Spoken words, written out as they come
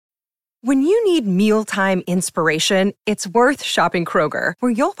When you need mealtime inspiration, it's worth shopping Kroger,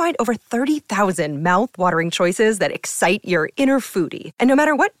 where you'll find over 30,000 mouth-watering choices that excite your inner foodie. And no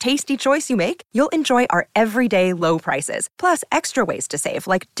matter what tasty choice you make, you'll enjoy our everyday low prices, plus extra ways to save,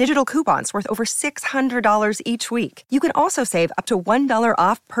 like digital coupons worth over $600 each week. You can also save up to $1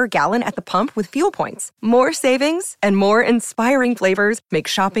 off per gallon at the pump with fuel points. More savings and more inspiring flavors make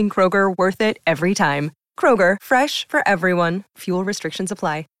shopping Kroger worth it every time. Kroger, fresh for everyone. Fuel restrictions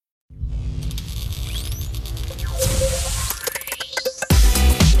apply.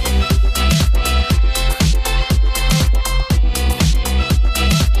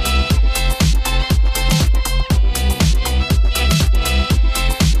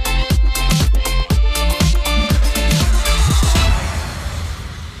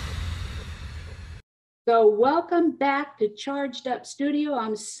 So welcome back to Charged Up Studio.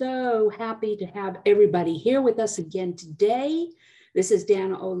 I'm so happy to have everybody here with us again today. This is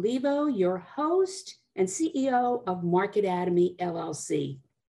Dana Olivo, your host and CEO of Marketatomy LLC.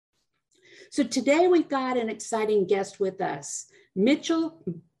 So today we've got an exciting guest with us, Mitchell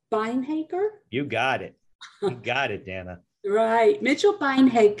Beinhaker. You got it. You got it, Dana. Right. Mitchell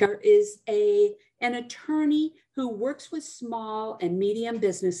Beinhaker is an attorney who works with small and medium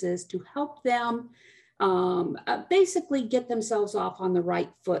businesses to help them basically get themselves off on the right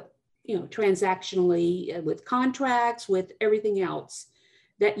foot, transactionally, with contracts, with everything else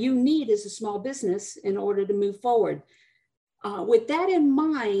that you need as a small business in order to move forward. With that in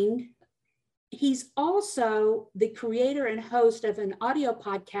mind, he's also the creator and host of an audio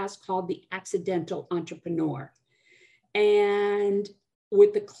podcast called The Accidental Entrepreneur. And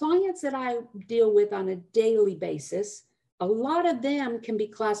with the clients that I deal with on a daily basis, a lot of them can be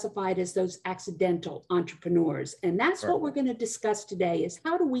classified as those accidental entrepreneurs. And that's what we're going to discuss today is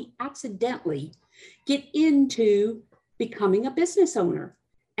how do we accidentally get into becoming a business owner?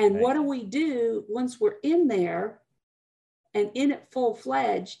 And what do we do once we're in there and in it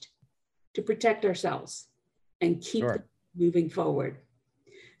full-fledged to protect ourselves and keep moving forward?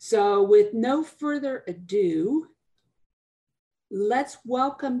 So with no further ado, let's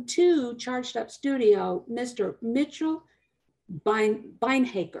welcome to Charged Up Studio, Mr. Mitchell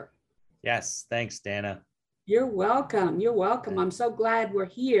Beinhaker. Yes, thanks, Dana. You're welcome. You're welcome. I'm so glad we're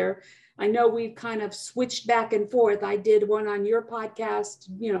here. I know we've kind of switched back and forth. I did one on your podcast,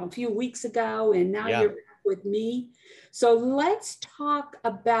 a few weeks ago, and now you're back with me. So let's talk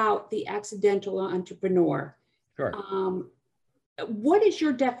about the accidental entrepreneur. Sure. What is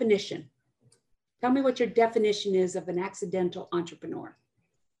your definition? Tell me what your definition is of an accidental entrepreneur.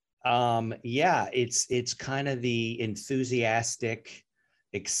 It's kind of the enthusiastic,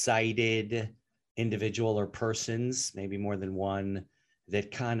 excited individual or persons, maybe more than one,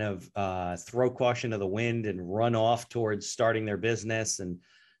 that kind of throw caution to the wind and run off towards starting their business and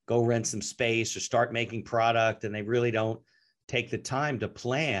go rent some space or start making product. And they really don't take the time to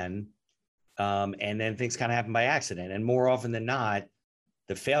plan. And then things kind of happen by accident. And more often than not,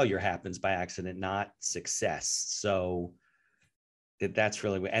 the failure happens by accident, not success. So that's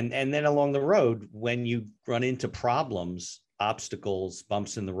really, and then along the road, when you run into problems, obstacles,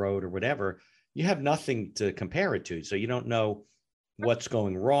 bumps in the road or whatever, you have nothing to compare it to. So you don't know what's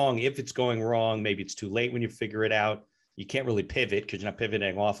going wrong. If it's going wrong, maybe it's too late when you figure it out. You can't really pivot because you're not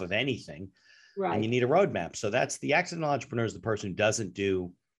pivoting off of anything. Right. And you need a roadmap. So that's the accidental entrepreneur, is the person who doesn't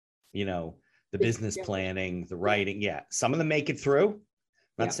do, the business planning, the writing. Yeah. Some of them make it through.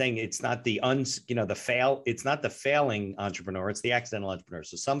 I'm not saying it's not it's not the failing entrepreneur, it's the accidental entrepreneur.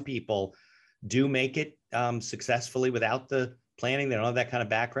 So some people do make it successfully without the planning. They don't have that kind of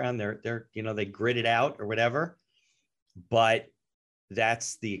background. They grit it out or whatever, but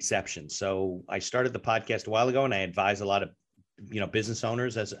that's the exception. So I started the podcast a while ago, and I advise a lot of, business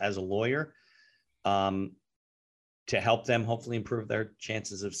owners as a lawyer to help them hopefully improve their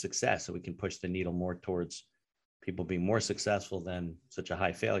chances of success, so we can push the needle more towards people being more successful than such a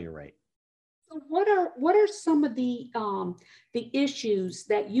high failure rate. So what are some of the issues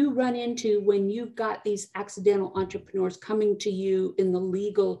that you run into when you've got these accidental entrepreneurs coming to you in the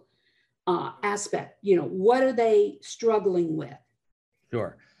legal aspect? What are they struggling with?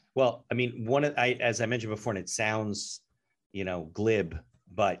 Sure. Well, I mean, as I mentioned before, and it sounds, glib,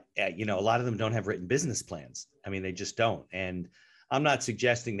 but a lot of them don't have written business plans. I mean, they just don't. And I'm not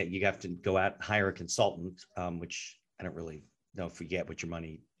suggesting that you have to go out and hire a consultant, which I don't really know if you get what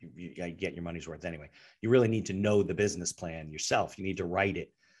you get your money's worth anyway. You really need to know the business plan yourself. You need to write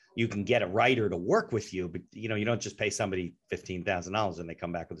it. You can get a writer to work with you, but you don't just pay somebody $15,000 and they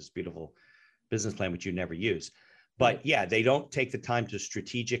come back with this beautiful business plan, which you never use. But yeah, they don't take the time to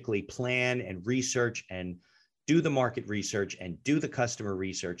strategically plan and research and do the market research and do the customer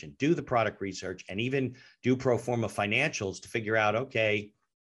research and do the product research and even do pro forma financials to figure out, okay,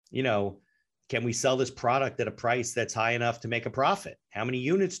 you know, can we sell this product at a price that's high enough to make a profit? How many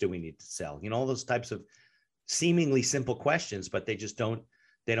units do we need to sell? You know, all those types of seemingly simple questions, but they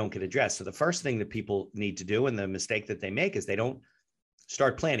don't get addressed. So the first thing that people need to do, and the mistake that they make, is they don't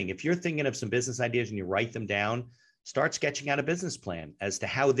start planning. If you're thinking of some business ideas and you write them down, start sketching out a business plan as to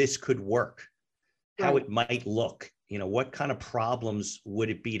how this could work, how it might look. You know, what kind of problems would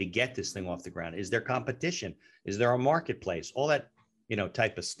it be to get this thing off the ground? Is there competition? Is there a marketplace? All that, you know,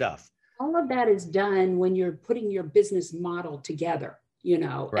 type of stuff. All of that is done when you're putting your business model together, you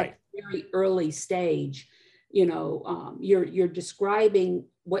know, at a very early stage. You know, you're describing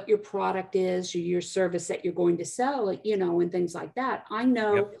what your product is, or your service that you're going to sell, you know, and things like that. I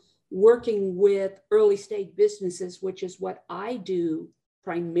know working with early stage businesses, which is what I do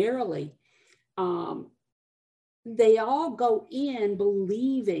primarily, they all go in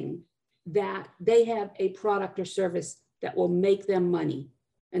believing that they have a product or service that will make them money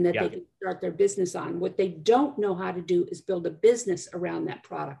and that they can start their business on. What they don't know how to do is build a business around that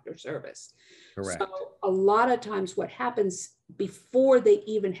product or service. Correct. So a lot of times what happens before they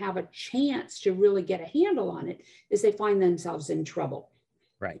even have a chance to really get a handle on it is they find themselves in trouble.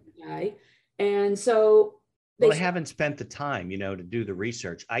 Right. Okay. And so they haven't spent the time, you know, to do the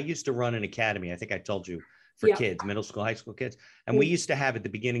research. I used to run an academy. I think I told you, for kids, middle school, high school kids. And we used to have at the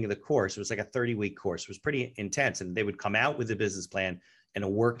beginning of the course, it was like a 30-week course. It was pretty intense. And they would come out with a business plan and a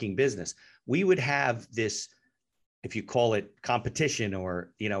working business. We would have this, if you call it competition,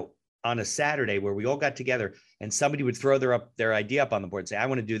 or, you know, on a Saturday where we all got together and somebody would throw their idea up on the board and say, I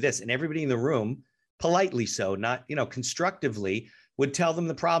want to do this. And everybody in the room, politely so, not, you know, constructively, would tell them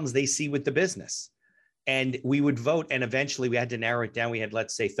the problems they see with the business. And we would vote. And eventually we had to narrow it down. We had,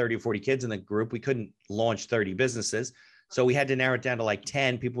 let's say, 30 or 40 kids in the group. We couldn't launch 30 businesses. So we had to narrow it down to like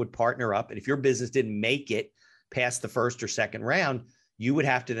 10. People would partner up. And if your business didn't make it past the first or second round, you would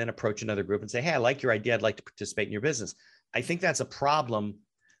have to then approach another group and say, hey, I like your idea. I'd like to participate in your business. I think that's a problem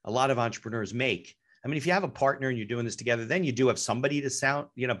a lot of entrepreneurs make. I mean, if you have a partner and you're doing this together, then you do have somebody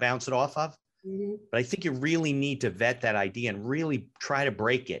to bounce it off of. Mm-hmm. But I think you really need to vet that idea and really try to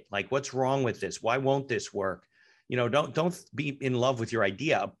break it. Like, what's wrong with this? Why won't this work? You know, don't be in love with your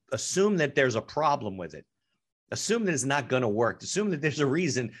idea. Assume that there's a problem with it. Assume that it's not going to work. Assume that there's a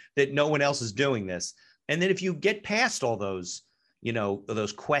reason that no one else is doing this. And then if you get past all those, you know,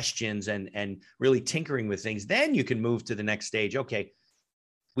 those questions and really tinkering with things, then you can move to the next stage. Okay,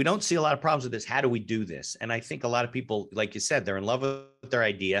 we don't see a lot of problems with this. How do we do this? And I think a lot of people, like you said, they're in love with their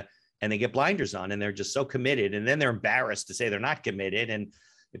idea and they get blinders on and they're just so committed. And then they're embarrassed to say they're not committed. And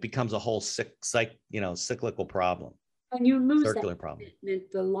it becomes a whole cyclical problem. And you lose circular that problem.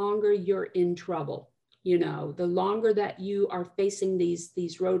 Commitment the longer you're in trouble. You know, the longer that you are facing these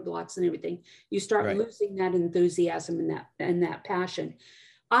roadblocks and everything, you start losing that enthusiasm and that passion.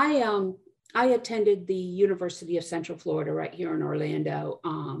 I attended the University of Central Florida right here in Orlando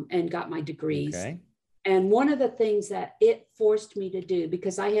and got my degrees. Okay. And one of the things that it forced me to do,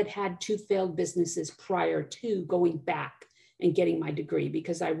 because I had 2 failed businesses prior to going back and getting my degree,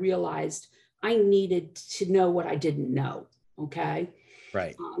 because I realized I needed to know what I didn't know. Okay.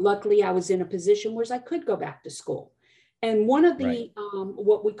 Right. Luckily, I was in a position where I could go back to school. And one of the,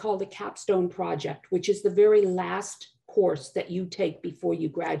 what we call the capstone project, which is the very last course that you take before you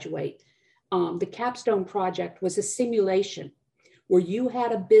graduate. The capstone project was a simulation where you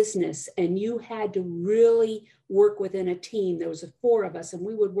had a business and you had to really work within a team. There was 4 of us and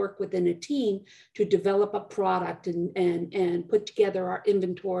we would work within a team to develop a product and put together our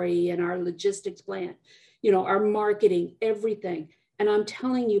inventory and our logistics plan, you know, our marketing, everything. And I'm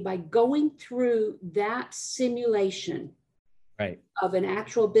telling you, by going through that simulation of an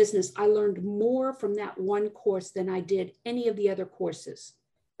actual business, I learned more from that one course than I did any of the other courses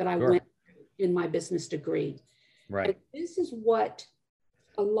that I went through in my business degree. Right. And this is what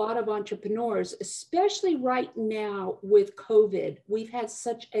a lot of entrepreneurs, especially right now with COVID, we've had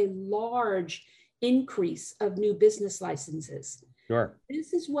such a large increase of new business licenses. Sure.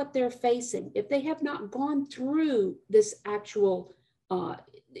 This is what they're facing. If they have not gone through this actual,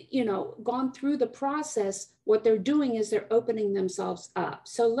 gone through the process, what they're doing is they're opening themselves up.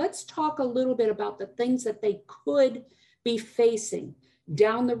 So let's talk a little bit about the things that they could be facing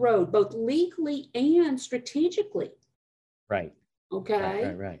down the road, both legally and strategically. Right.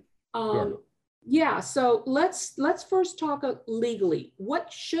 Okay. Right. Sure. Yeah. So let's first talk legally.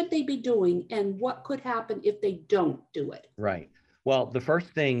 What should they be doing and what could happen if they don't do it? Right. Well, the first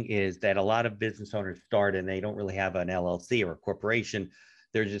thing is that a lot of business owners start and they don't really have an LLC or a corporation.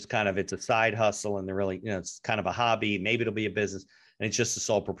 They're just kind of, it's a side hustle and they're really, it's kind of a hobby. Maybe it'll be a business and it's just a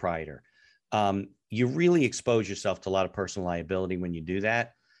sole proprietor. You really expose yourself to a lot of personal liability when you do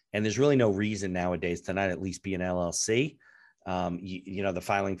that. And there's really no reason nowadays to not at least be an LLC. The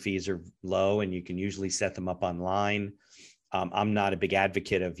filing fees are low and you can usually set them up online. I'm not a big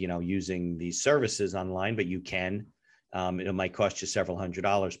advocate of, using these services online, but you can. It might cost you several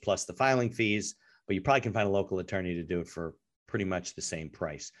 $100s plus the filing fees, but you probably can find a local attorney to do it for pretty much the same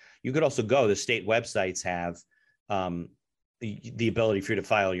price. You could also the state websites have the ability for you to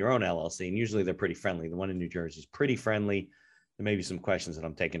file your own LLC, and usually they're pretty friendly. The one in New Jersey is pretty friendly. There may be some questions that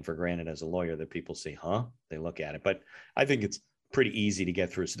I'm taking for granted as a lawyer that people say, they look at it, but I think it's pretty easy to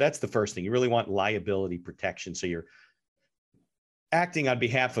get through. So that's the first thing. You really want liability protection. So you're acting on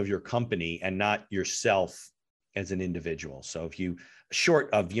behalf of your company and not yourself as an individual. So if you, short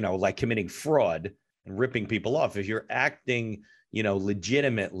of, like committing fraud and ripping people off, if you're acting,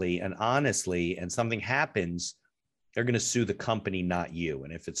 legitimately and honestly, and something happens, they're going to sue the company, not you.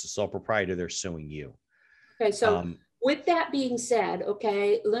 And if it's a sole proprietor, they're suing you. Okay. So with that being said,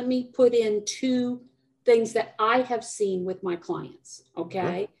 okay, let me put in two things that I have seen with my clients.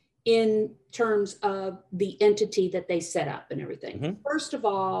 Okay. Sure. In terms of the entity that they set up and everything. Mm-hmm. First of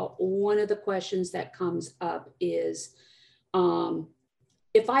all, one of the questions that comes up is,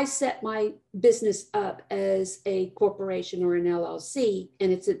 if I set my business up as a corporation or an LLC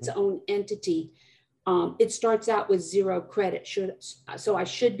and it's its own entity, it starts out with zero credit. So I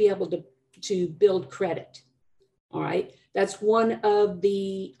should be able to build credit. All right. That's one of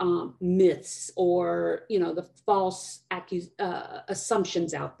the myths or, the false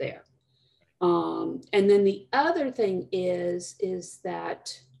assumptions out there. And then the other thing is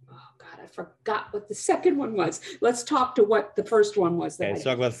that, oh God, I forgot what the second one was. Let's talk to what the first one was. Let's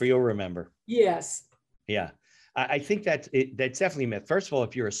talk about for you'll remember. Yes. Yeah. I think that's definitely a myth. First of all,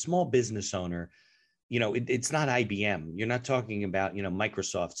 if you're a small business owner, it's not IBM. You're not talking about,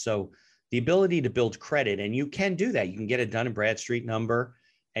 Microsoft. So the ability to build credit, and you can do that. You can get a Dun & Bradstreet number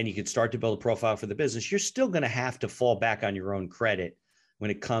and you can start to build a profile for the business. You're still going to have to fall back on your own credit when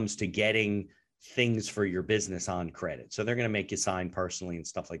it comes to getting things for your business on credit. So they're going to make you sign personally and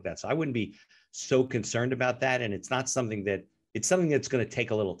stuff like that. So I wouldn't be so concerned about that. And it's something that's going to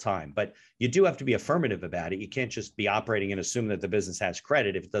take a little time, but you do have to be affirmative about it. You can't just be operating and assume that the business has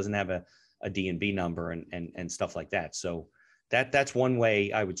credit if it doesn't have a D&B number and stuff like that. So that's one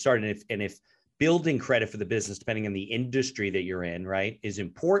way I would start. And if building credit for the business, depending on the industry that you're in, right, is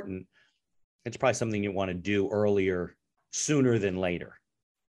important, it's probably something you want to do earlier, sooner than later,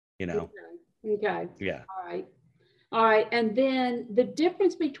 Okay. Yeah. All right. And then the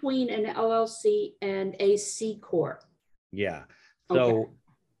difference between an LLC and a C Corp. Yeah. So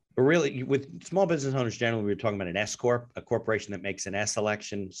really with small business owners, generally, we're talking about an S Corp, a corporation that makes an S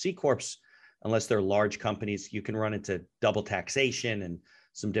election. C Corps, unless they're large companies, you can run into double taxation and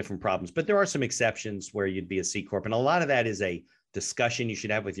some different problems, but there are some exceptions where you'd be a C Corp. And a lot of that is a discussion you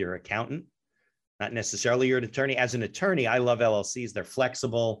should have with your accountant, not necessarily your attorney. As an attorney, I love LLCs. They're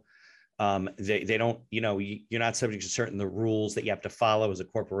flexible. They don't, you're not subject to certain the rules that you have to follow as a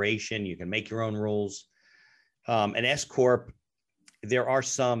corporation. You can make your own rules. An S Corp, there are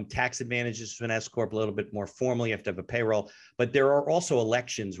some tax advantages to an S Corp, a little bit more formal. You have to have a payroll, but there are also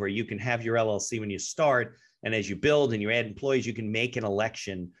elections where you can have your LLC when you start. And as you build and you add employees, you can make an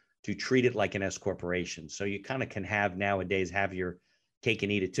election to treat it like an S corporation. So you kind of can nowadays have your cake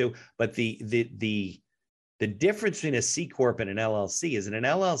and eat it too. But the difference between a C Corp and an LLC is in an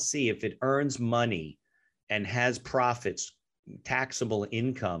LLC, if it earns money and has profits, taxable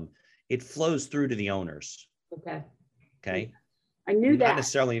income, it flows through to the owners. Okay. I knew that. Not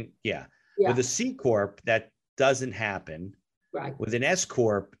necessarily. Yeah. With a C Corp, that doesn't happen. Right. With an S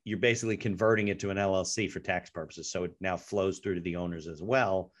Corp, you're basically converting it to an LLC for tax purposes. So it now flows through to the owners as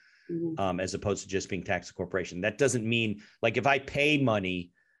well, as opposed to just being taxed a corporation. That doesn't mean, like, if I pay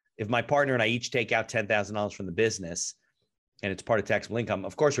money, if my partner and I each take out $10,000 from the business and it's part of taxable income,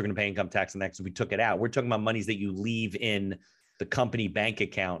 of course, we're going to pay income tax on that because we took it out. We're talking about monies that you leave in the company bank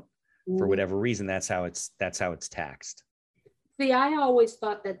account for whatever reason. That's how it's taxed. See, I always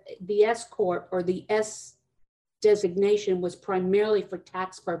thought that the S Corp or the S designation was primarily for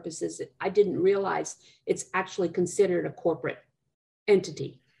tax purposes. I didn't realize it's actually considered a corporate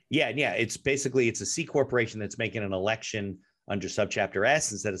entity. Yeah. It's a C corporation that's making an election under subchapter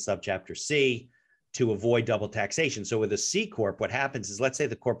S instead of subchapter C to avoid double taxation. So with a C Corp, what happens is, let's say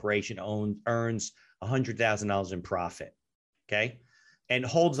the corporation earns $100,000 in profit, okay, and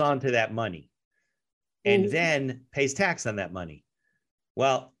holds on to that money and then pays tax on that money.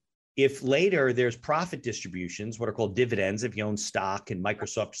 Well, If later there's profit distributions, what are called dividends, if you own stock in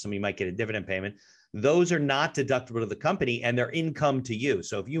Microsoft, somebody might get a dividend payment. Those are not deductible to the company and they're income to you.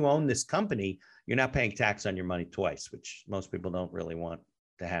 So if you own this company, you're not paying tax on your money twice, which most people don't really want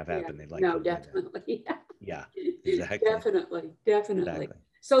to have happen. Yeah. They'd like No, to definitely. Yeah, exactly. Definitely. Exactly.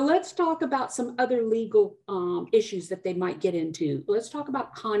 So let's talk about some other legal issues that they might get into. Let's talk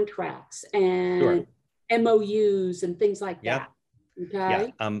about contracts and MOUs and things like that.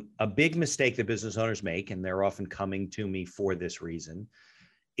 Okay. Yeah. A big mistake that business owners make, and they're often coming to me for this reason,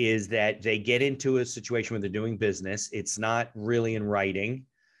 is that they get into a situation where they're doing business. It's not really in writing.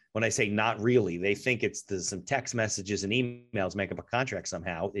 When I say not really, they think there's some text messages and emails make up a contract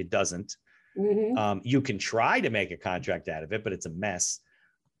somehow. It doesn't. You can try to make a contract out of it, but it's a mess.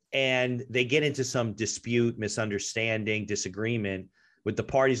 And they get into some dispute, misunderstanding, disagreement with the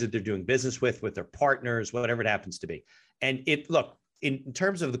parties that they're doing business with their partners, whatever it happens to be. And look, in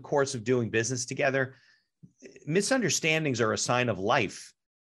terms of the course of doing business together, misunderstandings are a sign of life.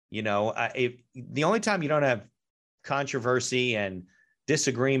 The only time you don't have controversy and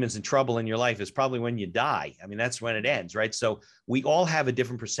disagreements and trouble in your life is probably when you die. I mean, that's when it ends, right? So we all have a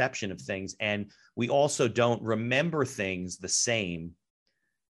different perception of things, and we also don't remember things the same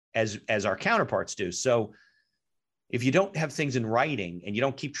as our counterparts do. So if you don't have things in writing and you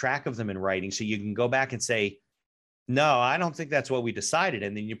don't keep track of them in writing, so you can go back and say, no, I don't think that's what we decided.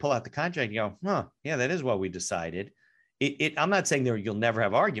 And then you pull out the contract and you go, yeah, that is what we decided. I'm not saying you'll never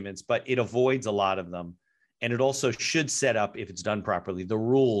have arguments, but it avoids a lot of them. And it also should set up, if it's done properly, the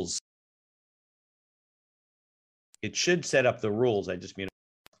rules. It should set up the rules. I just mean,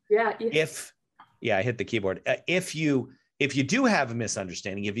 yeah. I hit the keyboard. If you do have a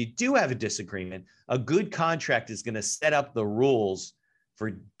misunderstanding, if you do have a disagreement, a good contract is going to set up the rules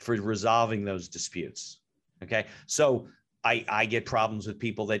for resolving those disputes. Okay. So I get problems with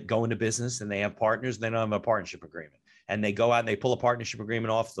people that go into business and they have partners and they don't have a partnership agreement. And they go out and they pull a partnership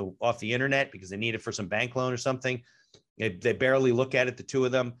agreement off the internet because they need it for some bank loan or something. They barely look at it, the two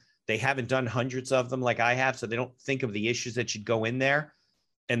of them. They haven't done hundreds of them like I have, so they don't think of the issues that should go in there.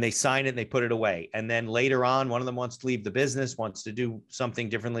 And they sign it and they put it away. And then later on, one of them wants to leave the business, wants to do something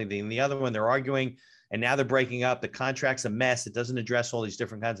differently than the other one. They're arguing, and now they're breaking up. The contract's a mess. It doesn't address all these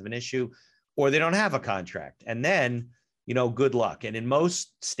different kinds of an issue, or they don't have a contract. And then, good luck. And in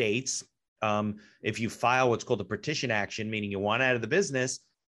most states, if you file what's called a partition action, meaning you want out of the business,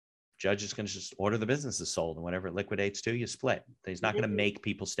 judge is going to just order the business is sold, and whatever it liquidates to, you split. He's not going to make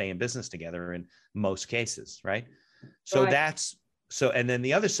people stay in business together in most cases, right? So and then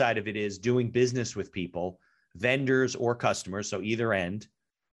the other side of it is doing business with people, vendors or customers, so either end,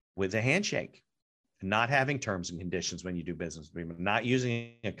 with a handshake, not having terms and conditions when you do business agreement, not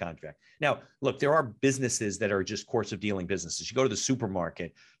using a contract. Now, look, there are businesses that are just course of dealing businesses. You go to the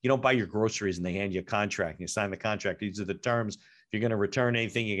supermarket, you don't buy your groceries and they hand you a contract and you sign the contract. These are the terms. If you're going to return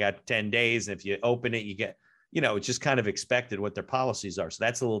anything, you got 10 days. And if you open it, you get, it's just kind of expected what their policies are. So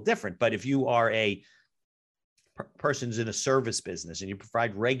that's a little different. But if you are a person's in a service business and you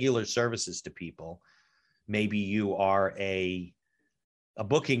provide regular services to people, maybe you are a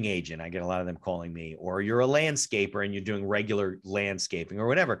booking agent. I get a lot of them calling me, or you're a landscaper and you're doing regular landscaping or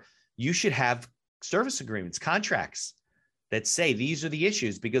whatever. You should have service agreements, contracts that say these are the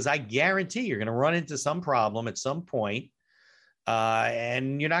issues, because I guarantee you're going to run into some problem at some point,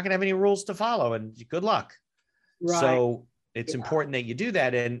 and you're not going to have any rules to follow, and good luck. Right. So it's important that you do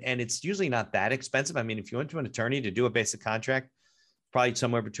that. And it's usually not that expensive. I mean, if you went to an attorney to do a basic contract, probably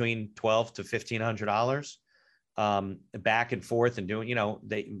somewhere between $1,200 to $1,500, back and forth and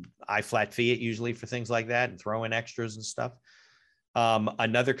doing, I flat fee it usually for things like that and throw in extras and stuff.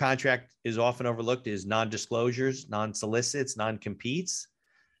 Another contract is often overlooked is non-disclosures, non-solicits, non-competes.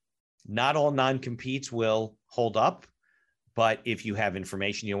 Not all non-competes will hold up, but if you have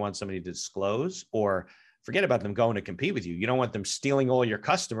information you want somebody to disclose, or forget about them going to compete with you, you don't want them stealing all your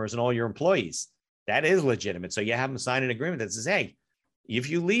customers and all your employees. That is legitimate. So you have them sign an agreement that says, hey, if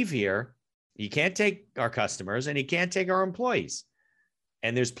you leave here, you can't take our customers and you can't take our employees.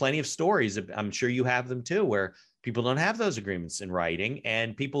 And there's plenty of stories, I'm sure you have them too, where people don't have those agreements in writing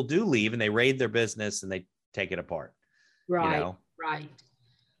and people do leave and they raid their business and they take it apart. Right. Right.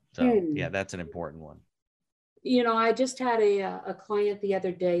 So yeah, that's an important one. I just had a client the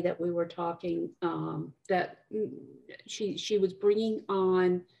other day that we were talking, that she was bringing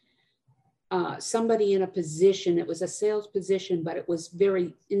on somebody in a position. It was a sales position, but it was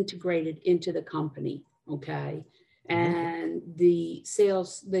very integrated into the company. Okay. And the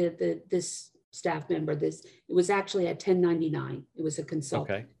sales, this staff member, it was actually a 1099. It was a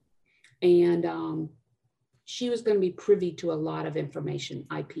consultant. Okay. And she was going to be privy to a lot of information,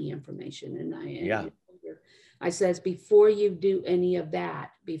 IP information. I says, before you do any of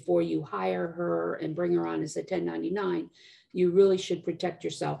that, before you hire her and bring her on as a 1099, you really should protect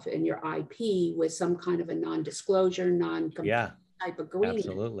yourself and your IP with some kind of a non-disclosure, non-compete type agreement.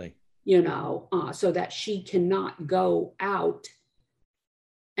 Absolutely. So that she cannot go out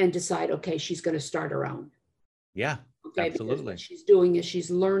and decide, okay, she's going to start her own. Yeah, okay, absolutely. Because what she's doing is she's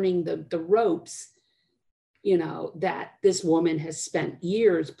learning the ropes, that this woman has spent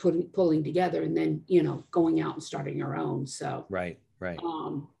years pulling together, and then, going out and starting her own. So, right.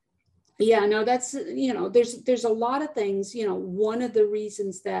 Yeah, no, that's, there's a lot of things, one of the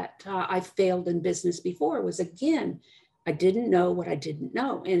reasons that I failed in business before was, again, I didn't know what I didn't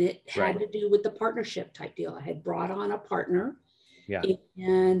know. And it had to do with the partnership type deal. I had brought on a partner. Yeah.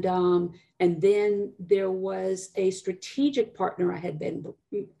 And then there was a strategic partner I had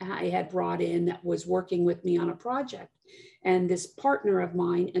brought in that was working with me on a project. And this partner of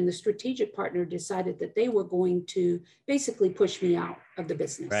mine and the strategic partner decided that they were going to basically push me out of the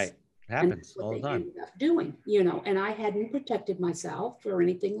business. Right. Happens all the time. Ended up doing, and I hadn't protected myself or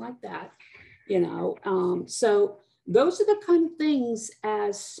anything like that, so those are the kind of things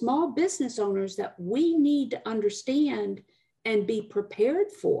as small business owners that we need to understand and be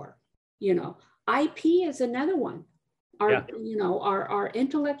prepared for. IP is another one. Our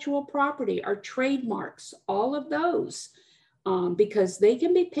intellectual property, our trademarks, all of those, because they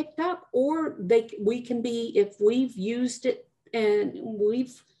can be picked up, or we can be, if we've used it and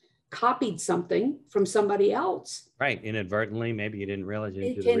we've copied something from somebody else. Right. Inadvertently, maybe you didn't realize you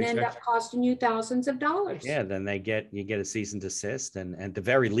didn't do the It can research. end up costing you thousands of dollars. Yeah, then you get a cease and desist, and at the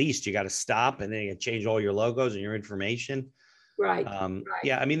very least, you got to stop, and then you change all your logos and your information. Right.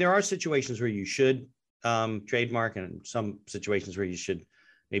 Yeah, I mean, there are situations where you should trademark, and some situations where you shouldn't.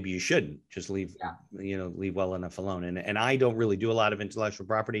 Just leave well enough alone. And I don't really do a lot of intellectual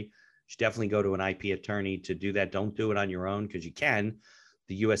property. You should definitely go to an IP attorney to do that. Don't do it on your own, because you can.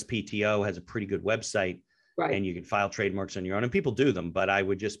 The USPTO has a pretty good website, and you can file trademarks on your own, and people do them. But I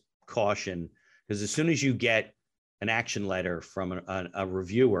would just caution, because as soon as you get an action letter from a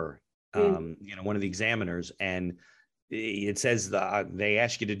reviewer, one of the examiners, and it says they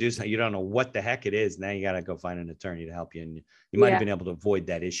ask you to do something, you don't know what the heck it is. Now you got to go find an attorney to help you, and you might have been able to avoid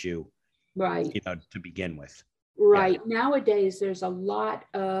that issue, to begin with. Right. Yeah. Nowadays, there's a lot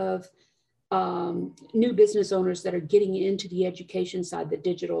of new business owners that are getting into the education side, the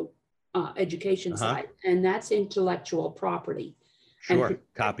digital education side, and that's intellectual property. Sure.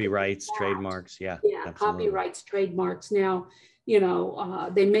 Copyrights, trademarks. Yeah. Copyrights, trademarks. Now,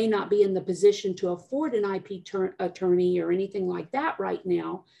 they may not be in the position to afford an IP attorney or anything like that right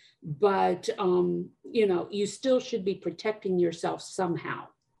now, but, you still should be protecting yourself somehow.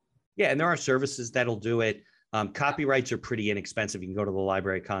 Yeah. And there are services that'll do it. Copyrights are pretty inexpensive. You can go to the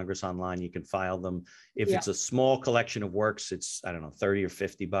Library of Congress online. You can file them. If it's a small collection of works, it's, I don't know, $30 or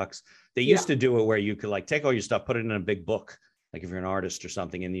 $50. They used to do it where you could take all your stuff, put it in a big book, like if you're an artist or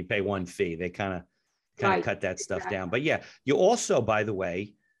something, and you pay one fee. They kind of cut that stuff down. But yeah, you also, by the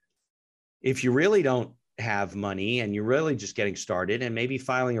way, if you really don't have money and you're really just getting started, and maybe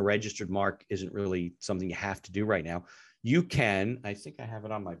filing a registered mark isn't really something you have to do right now, you can, I think I have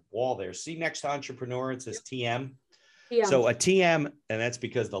it on my wall there. See next to entrepreneur, it says TM. Yeah. So a TM, and that's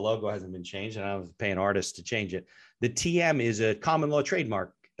because the logo hasn't been changed, and I don't pay an artist to change it. The TM is a common law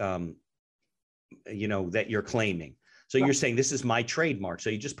trademark, that you're claiming. So you're saying, this is my trademark. So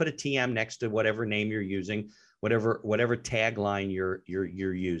you just put a TM next to whatever name you're using, whatever tagline you're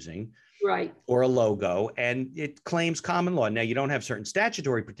using, or a logo, and it claims common law. Now, you don't have certain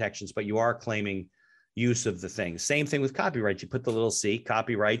statutory protections, but you are claiming use of the thing. Same thing with copyrights. You put the little C,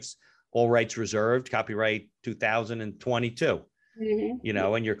 copyrights, all rights reserved, copyright 2022,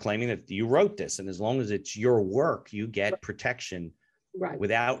 and you're claiming that you wrote this. And as long as it's your work, you get protection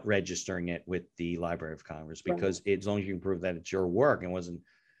without registering it with the Library of Congress, because as long as you can prove that it's your work and wasn't,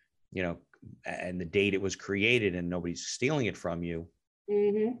 and the date it was created and nobody's stealing it from you,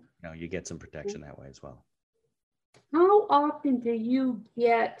 you get some protection that way as well. How often do you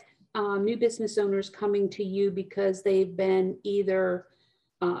get new business owners coming to you because they've been either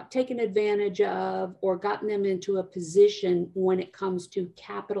taken advantage of or gotten them into a position when it comes to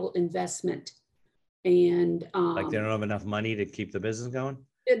capital investment? And like they don't have enough money to keep the business going?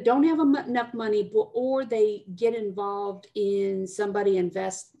 They don't have enough money, or they get involved in some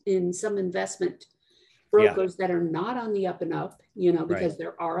investment brokers that are not on the up and up, because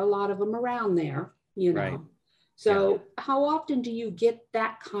there are a lot of them around there, So how often do you get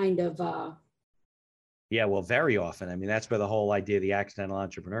that kind of? Well, very often. I mean, that's where the whole idea of the accidental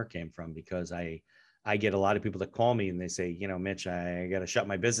entrepreneur came from, because I I get a lot of people that call me and they say, Mitch, I got to shut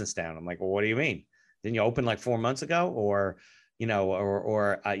my business down. I'm like, well, what do you mean? Didn't you open like 4 months ago? Or,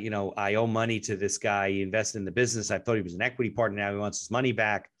 I owe money to this guy. He invested in the business. I thought he was an equity partner. Now he wants his money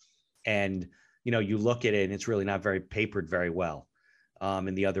back. And, you look at it and it's really not very papered very well.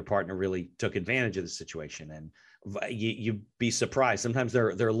 And the other partner really took advantage of the situation. And you'd be surprised. Sometimes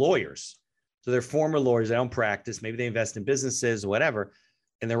they're lawyers. So they're former lawyers. They don't practice. Maybe they invest in businesses, whatever,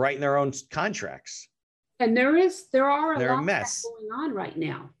 and they're writing their own contracts. And there are a lot a mess. of that going on right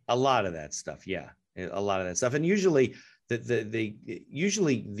now. A lot of that stuff. Yeah. A lot of that stuff. And usually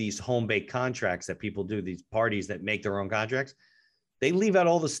usually these home-based contracts that people do, these parties that make their own contracts, they leave out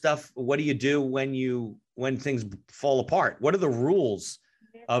all the stuff. What do you do when things fall apart? What are the rules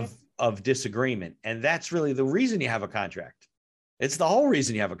of disagreement? And that's really the reason you have a contract. It's the whole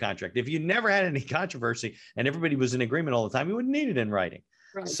reason you have a contract. If you never had any controversy and everybody was in agreement all the time, you wouldn't need it in writing.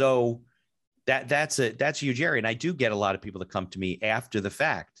 Right. So that's a huge area. And I do get a lot of people that come to me after the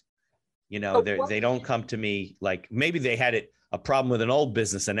fact. They don't come to me like maybe they had a problem with an old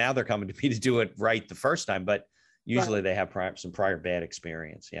business and now they're coming to me to do it right the first time. But usually they have some prior bad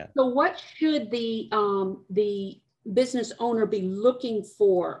experience. Yeah. So what should the business owner be looking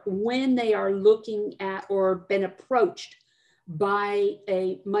for when they are looking at or been approached by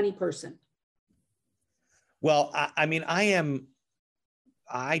a money person? Well,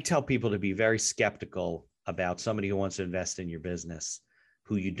 I tell people to be very skeptical about somebody who wants to invest in your business,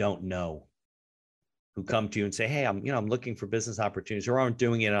 who you don't know, who come to you and say, hey, I'm looking for business opportunities, or aren't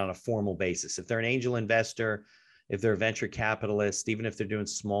doing it on a formal basis. If they're an angel investor, if they're a venture capitalist, even if they're doing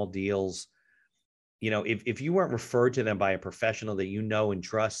small deals, if you weren't referred to them by a professional that you know and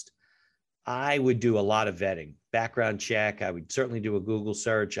trust, I would do a lot of vetting, background check. I would certainly do a Google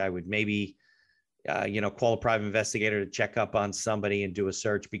search. I would maybe, call a private investigator to check up on somebody and do a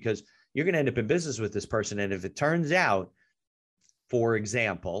search, because you're going to end up in business with this person. And if it turns out, for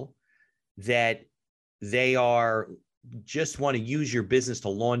example, that they just want to use your business to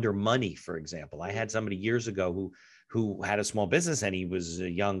launder money, for example. I had somebody years ago who had a small business and he was a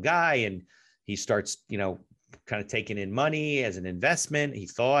young guy and he starts, kind of taking in money as an investment, he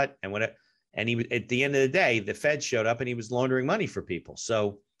thought, and he, at the end of the day, the Fed showed up and he was laundering money for people.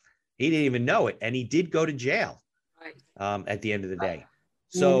 So he didn't even know it. And he did go to jail at the end of the day.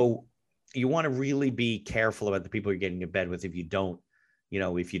 So you want to really be careful about the people you're getting in bed with if you don't,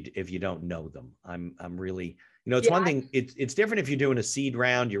 if you don't know them. I'm really, it's one thing, it's different if you're doing a seed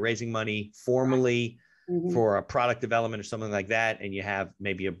round, you're raising money formally for a product development or something like that. And you have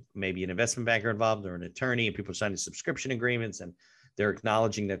maybe an investment banker involved or an attorney, and people are signing subscription agreements and they're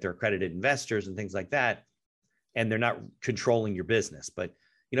acknowledging that they're accredited investors and things like that. And they're not controlling your business. But,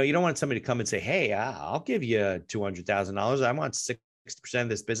 you don't want somebody to come and say, hey, I'll give you $200,000. I want 60% of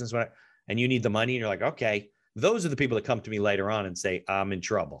this business. And you need the money. And you're like, okay, those are the people that come to me later on and say, I'm in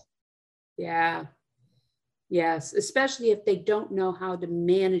trouble. Yeah. Yes. Especially if they don't know how to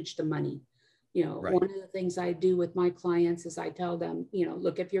manage the money. Right. One of the things I do with my clients is I tell them,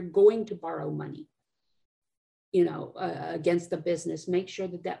 look, if you're going to borrow money, against the business, make sure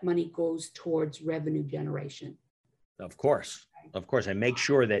that money goes towards revenue generation. Of course. And make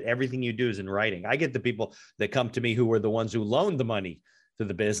sure that everything you do is in writing. I get the people that come to me who were the ones who loaned the money to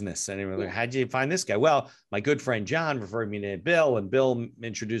the business. And they're like, how'd you find this guy? Well, my good friend John referred me to Bill, and Bill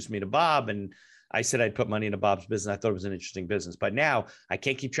introduced me to Bob. And I said I'd put money into Bob's business. I thought it was an interesting business. But now I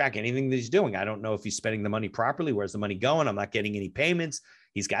can't keep track of anything that he's doing. I don't know if he's spending the money properly. Where's the money going? I'm not getting any payments.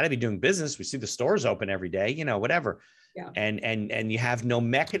 He's got to be doing business. We see the stores open every day, whatever. Yeah. And you have no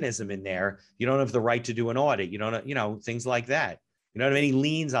mechanism in there. You don't have the right to do an audit. You don't, things like that. You don't have any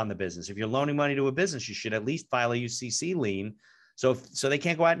liens on the business. If you're loaning money to a business, you should at least file a UCC lien. So they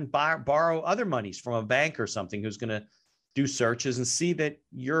can't go out and borrow other monies from a bank or something who's going to do searches and see that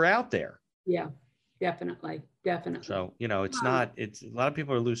you're out there. Yeah, definitely. So, it's not, it's a lot of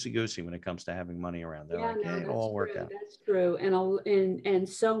people are loosey-goosey when it comes to having money around. They're like, it'll all work out. That's true. And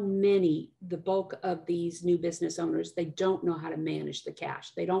so many, the bulk of these new business owners, they don't know how to manage the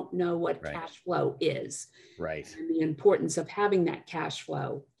cash. They don't know what cash flow is. Right. And the importance of having that cash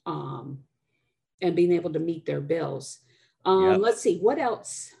flow and being able to meet their bills. Let's see, what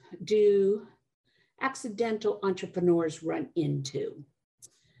else do accidental entrepreneurs run into?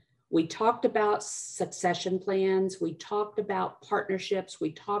 We talked about succession plans. We talked about partnerships.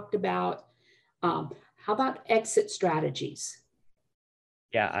 We talked about, how about exit strategies?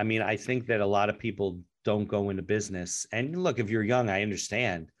 Yeah, I think that a lot of people don't go into business. And look, if you're young, I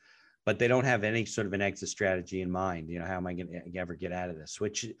understand, but they don't have any sort of an exit strategy in mind. How am I going to ever get out of this?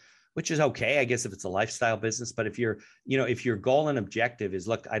 Which is okay, I guess, if it's a lifestyle business. But if your goal and objective is,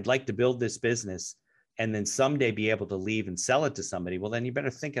 look, I'd like to build this business and then someday be able to leave and sell it to somebody, well, then you better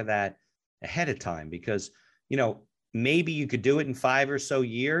think of that ahead of time, because, maybe you could do it in 5 or so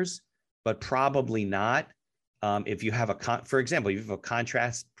years, but probably not. If you have for example, if you have a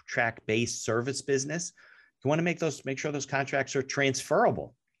contract-based service business, you want to make sure those contracts are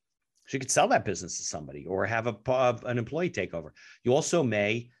transferable. So you could sell that business to somebody or have an employee take over. You also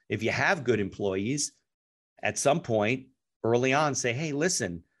may, if you have good employees, at some point early on say, hey,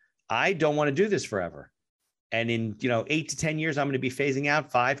 listen, I don't want to do this forever. And in 8 to 10 years, I'm going to be phasing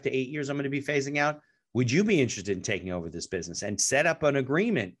out. 5 to 8 years, I'm going to be phasing out. Would you be interested in taking over this business? And set up an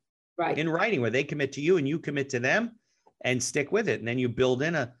agreement in writing where they commit to you and you commit to them, and stick with it. And then you build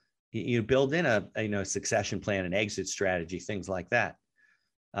in a succession plan, an exit strategy, things like that.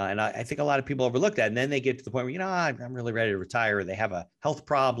 And I think a lot of people overlook that. And then they get to the point where, I'm really ready to retire, or they have a health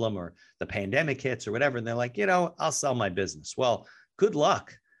problem, or the pandemic hits or whatever. And they're like, I'll sell my business. Well, good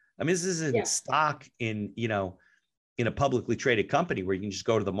luck. I mean, this isn't stock in a publicly traded company where you can just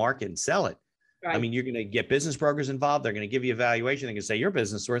go to the market and sell it. Right. I mean, you're going to get business brokers involved. They're going to give you a valuation. They're going to say your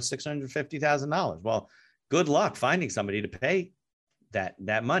business is worth $650,000. Well, good luck finding somebody to pay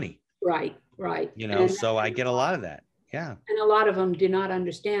that money. Right. So I get a lot of that. Yeah. And a lot of them do not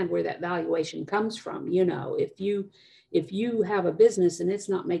understand where that valuation comes from. If you have a business and it's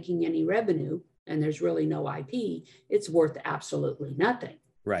not making any revenue and there's really no IP, it's worth absolutely nothing.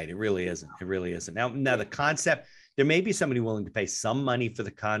 Right. It really isn't. It really isn't. Now the concept, there may be somebody willing to pay some money for the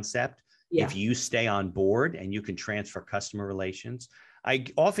concept. Yeah. If you stay on board and you can transfer customer relations. I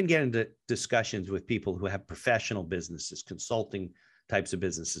often get into discussions with people who have professional businesses, consulting types of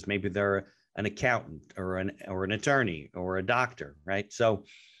businesses. Maybe they're an accountant or an attorney or a doctor, right? So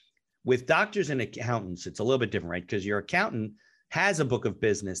with doctors and accountants, it's a little bit different, right? Because your accountant has a book of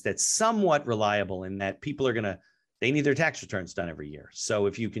business that's somewhat reliable in that people are they need their tax returns done every year. So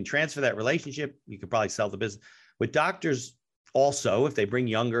if you can transfer that relationship, you could probably sell the business. With doctors also, if they bring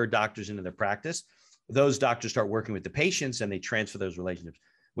younger doctors into their practice, those doctors start working with the patients and they transfer those relationships.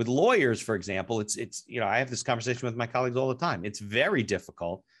 With lawyers, for example, it's I have this conversation with my colleagues all the time. It's very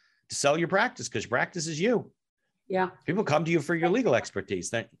difficult to sell your practice because your practice is you. Yeah. People come to you for your legal expertise.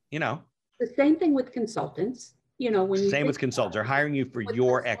 The same thing with consultants. Same with consultants. They're hiring you for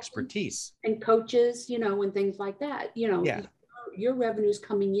your expertise. And coaches, and things like that. Your revenue is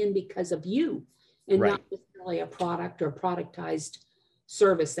coming in because of you, and not necessarily a product or productized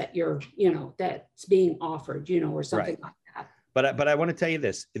service that that's being offered, or something like that. But I want to tell you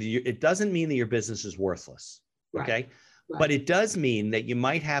this: it doesn't mean that your business is worthless. Okay. Right. But it does mean that you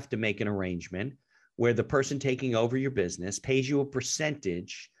might have to make an arrangement where the person taking over your business pays you a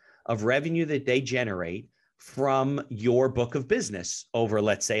percentage of revenue that they generate from your book of business over,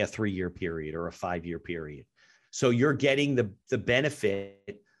 let's say, a 3-year period or a 5-year period. So you're getting the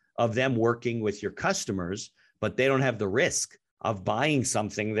benefit of them working with your customers, but they don't have the risk of buying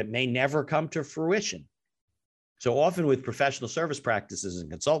something that may never come to fruition. So often with professional service practices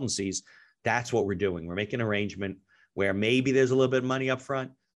and consultancies, that's what we're doing. We're making an arrangement where maybe there's a little bit of money up front,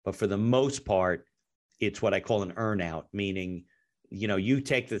 but for the most part, it's what I call an earn-out, meaning, you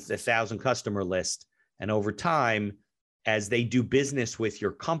take the 1,000 customer list, and over time, as they do business with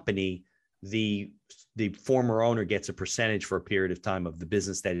your company, the former owner gets a percentage for a period of time of the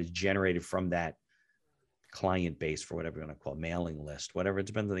business that is generated from that client base, for whatever you want to call it, mailing list, whatever. It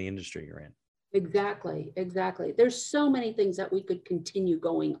depends on the industry you're in. Exactly. There's so many things that we could continue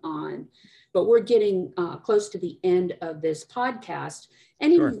going on, but we're getting close to the end of this podcast.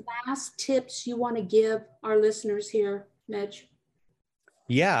 Any last tips you want to give our listeners here, Medj?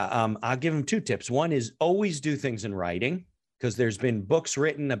 Yeah, I'll give them 2 tips. One is always do things in writing, because there's been books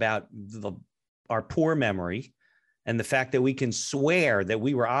written about our poor memory and the fact that we can swear that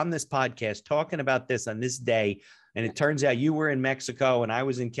we were on this podcast talking about this on this day. And it turns out you were in Mexico and I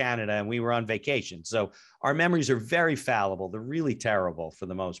was in Canada and we were on vacation. So our memories are very fallible. They're really terrible for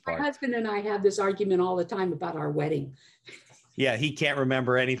the most part. My husband and I have this argument all the time about our wedding. Yeah, he can't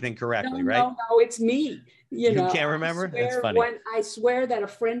remember anything correctly, right? No, it's me. You can't remember? That's funny. I swear that a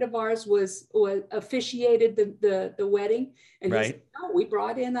friend of ours was officiated the wedding, and he said, no, we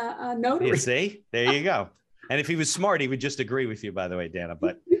brought in a notary. You see, there you go. And if he was smart, he would just agree with you, by the way, Dana.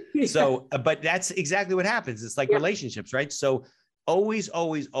 But but that's exactly what happens. It's like relationships, right? So always,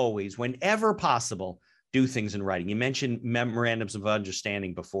 whenever possible, do things in writing. You mentioned memorandums of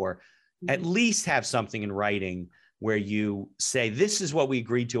understanding before. At least have something in writing where you say, this is what we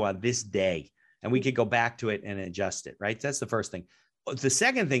agreed to on this day, and we could go back to it and adjust it, right? That's the first thing. The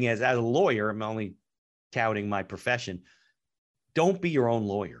second thing is, as a lawyer, I'm only touting my profession. Don't be your own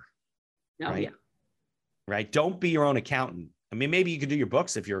lawyer. Right? Don't be your own accountant. I mean, maybe you could do your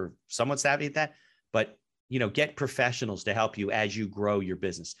books if you're somewhat savvy at that, but get professionals to help you as you grow your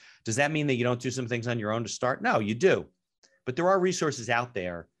business. Does that mean that you don't do some things on your own to start? No, you do. But there are resources out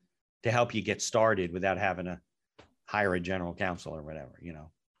there to help you get started without having to hire a general counsel or whatever,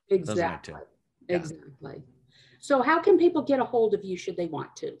 Exactly. Yeah. Exactly. So how can people get a hold of you should they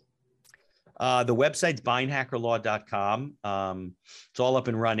want to? The website's beinhacker.law.com. It's all up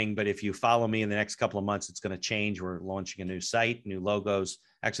and running, but if you follow me in the next couple of months, it's going to change. We're launching a new site, new logos.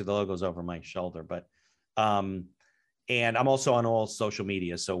 Actually, the logo's over my shoulder, but and I'm also on all social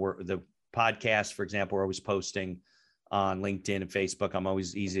media. So the podcast, for example, we're always posting on LinkedIn and Facebook. I'm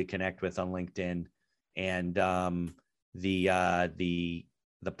always easy to connect with on LinkedIn. And the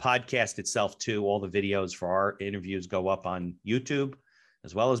podcast itself too, all the videos for our interviews go up on YouTube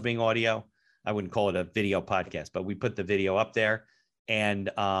as well as being audio. I wouldn't call it a video podcast, but we put the video up there. And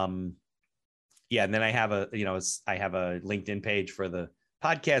and then I have a LinkedIn page for the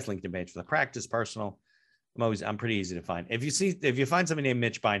podcast, LinkedIn page for the practice, personal. I'm pretty easy to find. If you find somebody named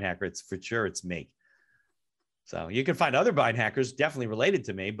Mitch Beinhacker, it's for sure it's me. So you can find other Beinhackers definitely related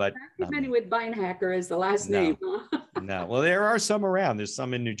to me, but not many with Beinhacker as the last name. Huh? No. Well, there are some around. There's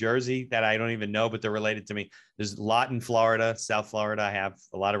some in New Jersey that I don't even know, but they're related to me. There's a lot in Florida, South Florida. I have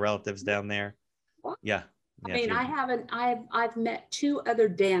a lot of relatives down there. Yeah. I mean, I've met 2 other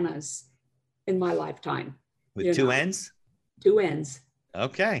Danas in my lifetime. With 2 N's? 2 N's.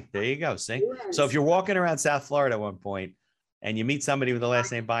 Okay. There you go. See? So if you're walking around South Florida at one point and you meet somebody with the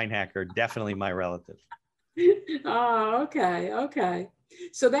last name Beinhacker, definitely my relative. Oh, okay. Okay.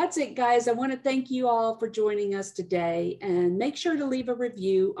 So that's it, guys. I want to thank you all for joining us today, and make sure to leave a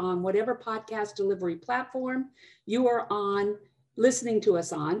review on whatever podcast delivery platform you are on listening to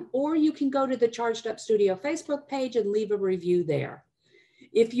us on, or you can go to the Charged Up Studio Facebook page and leave a review there.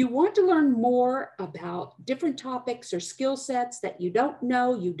 If you want to learn more about different topics or skill sets that you don't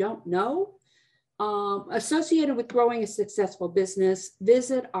know, associated with growing a successful business,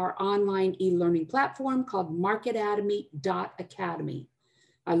 visit our online e-learning platform called marketatomy.academy.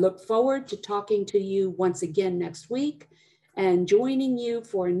 I look forward to talking to you once again next week and joining you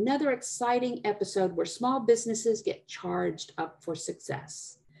for another exciting episode where small businesses get charged up for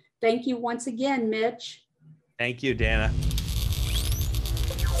success. Thank you once again, Mitch. Thank you, Dana.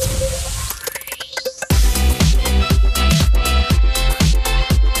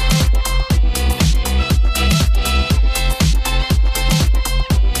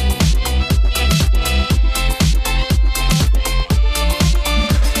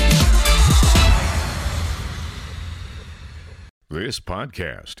 This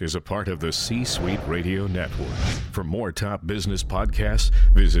podcast is a part of the C-Suite Radio Network. For more top business podcasts,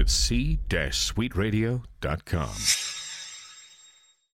 visit c-suiteradio.com.